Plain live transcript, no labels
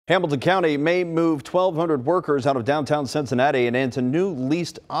Hamilton County may move 1,200 workers out of downtown Cincinnati and into new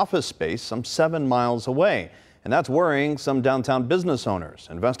leased office space some 7 miles away. And that's worrying some downtown business owners.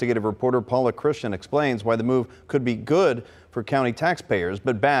 Investigative reporter Paula Christian explains why the move could be good for county taxpayers,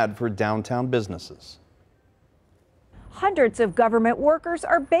 but bad for downtown businesses. Hundreds of government workers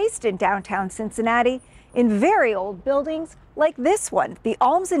are based in downtown Cincinnati in very old buildings like this one, the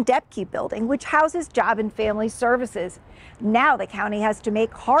Alms and Depke building, which houses Job and Family Services. Now the county has to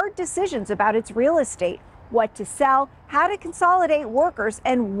make hard decisions about its real estate, what to sell, how to consolidate workers,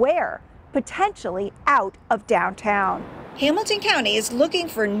 and where, potentially out of downtown. Hamilton County is looking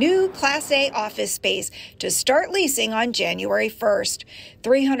for new Class A office space to start leasing on January 1st.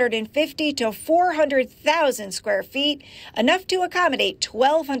 350 to 400,000 square feet, enough to accommodate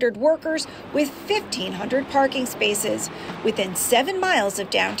 1,200 workers with 1,500 parking spaces within 7 miles of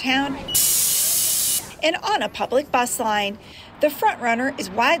downtown and on a public bus line. The frontrunner is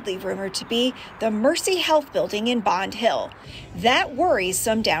widely rumored to be the Mercy Health building in Bond Hill. That worries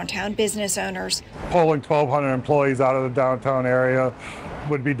some downtown business owners. Pulling 1,200 employees out of the downtown area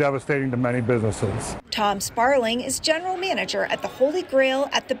would be devastating to many businesses. Tom Sparling is general manager at the Holy Grail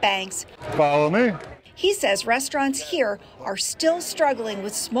at the Banks. Follow me. He says restaurants here are still struggling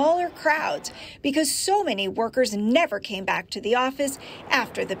with smaller crowds because so many workers never came back to the office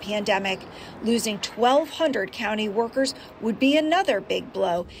after the pandemic. Losing 1,200 county workers would be another big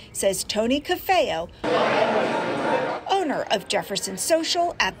blow, says Tony Cafeo, owner of Jefferson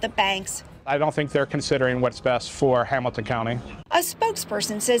Social at the Banks. I don't think they're considering what's best for Hamilton County. A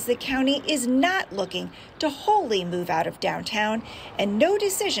spokesperson says the county is not looking to wholly move out of downtown, and no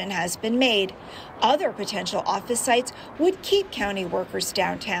decision has been made. Other potential office sites would keep county workers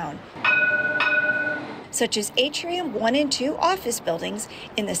downtown, such as Atrium 1 and 2 office buildings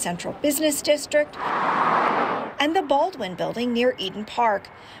in the Central Business District and the Baldwin building near Eden Park.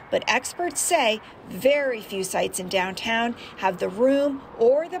 But experts say very few sites in downtown have the room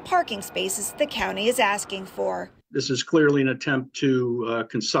or the parking spaces the county is asking for. This is clearly an attempt to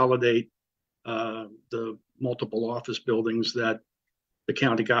consolidate the multiple office buildings that the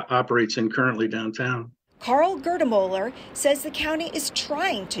county operates in currently downtown. Carl Gerdemoller says the county is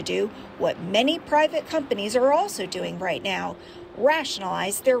trying to do what many private companies are also doing right now,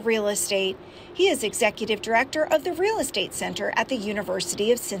 rationalize their real estate. He is executive director of the Real Estate Center at the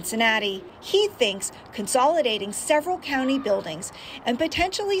University of Cincinnati. He thinks consolidating several county buildings and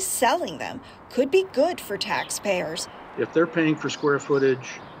potentially selling them could be good for taxpayers. If they're paying for square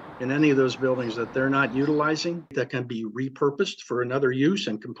footage in any of those buildings that they're not utilizing, that can be repurposed for another use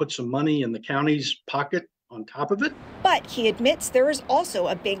and can put some money in the county's pocket on top of it. But he admits there is also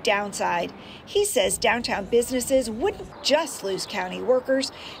a big downside. He says downtown businesses wouldn't just lose county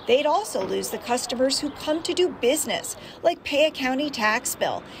workers, they'd also lose the customers who come to do business, like pay a county tax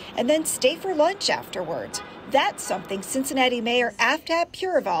bill and then stay for lunch afterwards. That's something Cincinnati Mayor Aftab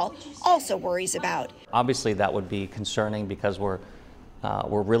Purival also worries about. Obviously that would be concerning because we're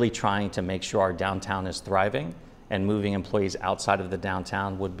really trying to make sure our downtown is thriving, and moving employees outside of the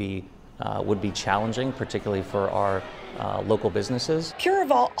downtown would be challenging, particularly for our local businesses.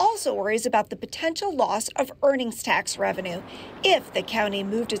 Purival also worries about the potential loss of earnings tax revenue if the county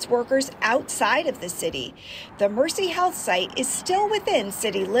moved its workers outside of the city. The Mercy Health site is still within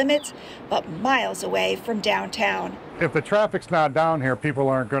city limits, but miles away from downtown. If the traffic's not down here, people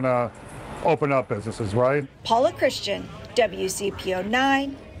aren't going to open up businesses, right? Paula Christian, WCPO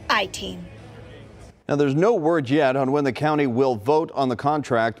 9, I-Team. Now, there's no word yet on when the county will vote on the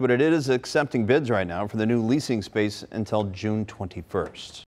contract, but it is accepting bids right now for the new leasing space until June 21st.